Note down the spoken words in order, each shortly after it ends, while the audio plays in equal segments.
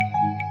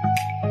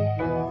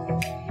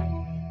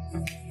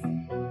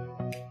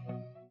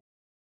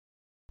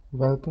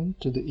Welcome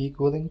to the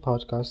Equaling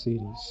podcast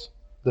series.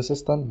 This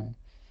is Tanmay,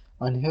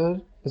 and here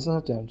is an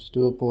attempt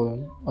to a poem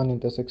on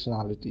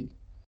intersectionality.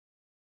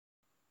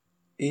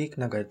 एक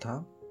नगर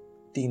था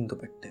तीन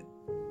दुपट्टे।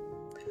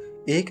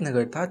 एक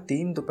नगर था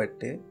तीन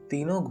दुपट्टे,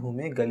 तीनों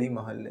घूमे गली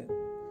मोहल्ले,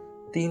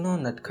 तीनों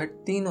नटखट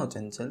तीनों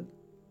चंचल,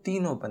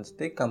 तीनों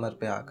पंचते कमर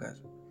पे आकर,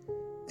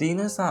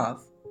 तीनों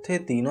साफ थे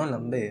तीनों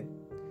लंबे।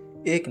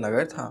 एक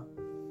नगर था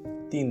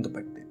तीन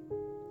दुपट्टे।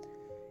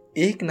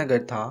 एक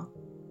नगर था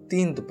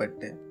तीन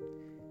दुपट्टे,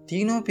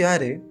 तीनों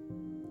प्यारे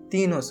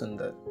तीनों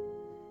सुंदर,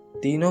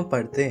 तीनों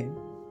पढ़ते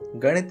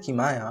गणित की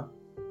माया,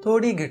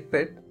 थोड़ी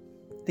घिटपिट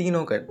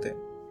तीनों करते।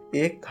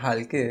 एक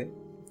थाल के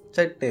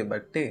चट्टे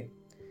बट्टे,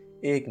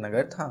 एक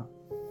नगर था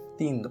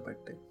तीन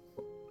दुपट्टे।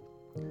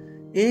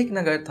 एक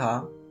नगर था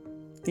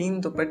तीन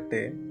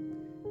दुपट्टे,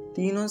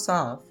 तीनों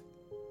साफ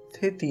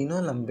थे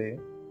तीनों लंबे,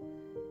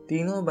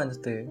 तीनों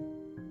बंधते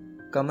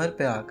कमर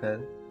पे आकर,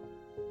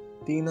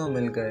 तीनों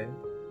मिल गए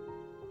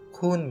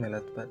खून में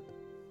लथपथ।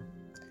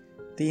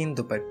 तीन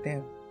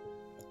दुपट्टे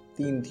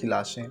तीन थी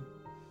लाशें,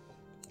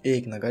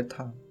 एक नगर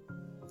था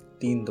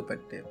तीन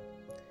दुपट्टे।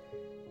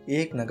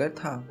 एक नगर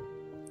था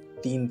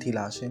तीन थी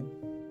लाशें,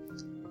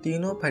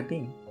 तीनों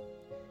फटी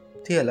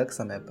थी अलग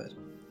समय पर।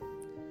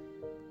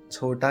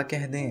 छोटा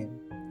कह दें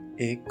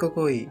एक को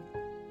कोई,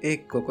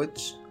 एक को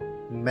कुछ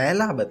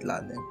मैला बतला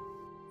दें।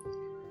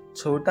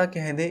 छोटा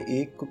कह दे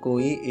एक को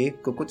कोई,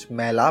 एक को कुछ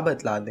मैला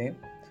बतला दें।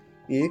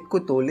 एक को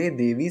तोले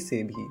देवी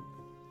से भी,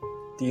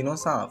 तीनों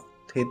साफ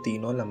थे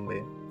तीनों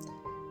लंबे।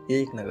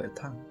 एक नगर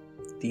था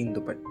तीन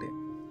दुपट्टे।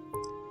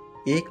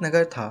 एक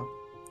नगर था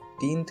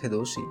तीन थे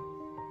दोषी,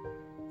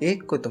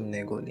 एक को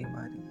तुमने गोली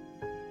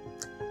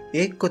मारी।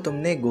 एक को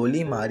तुमने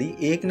गोली मारी,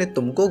 एक ने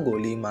तुमको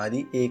गोली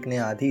मारी, एक ने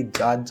आधी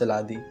जात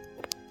जला दी।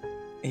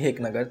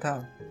 एक नगर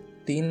था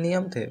तीन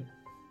नियम थे,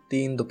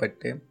 तीन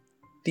दुपट्टे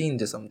तीन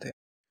जिस्म थे।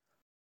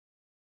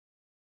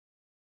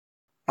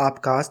 आप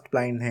कास्ट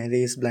ब्लाइंड हैं,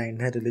 रेस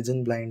ब्लाइंड है,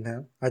 रिलीजन ब्लाइंड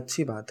है,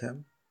 अच्छी बात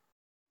है।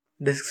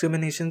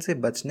 डिस्क्रिमिनेशन से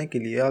बचने के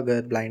लिए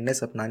अगर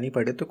ब्लाइंडनेस अपनानी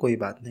पड़े तो कोई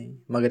बात नहीं,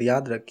 मगर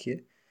याद रखिए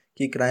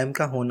कि क्राइम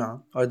का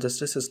होना और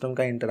जस्टिस सिस्टम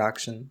का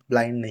इंटरैक्शन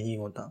ब्लाइंड नहीं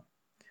होता।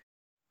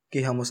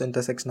 कि हम उस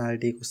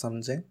इंटरसेक्शनैलिटी को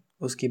समझें,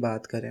 उसकी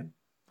बात करें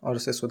और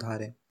उसे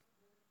सुधारें।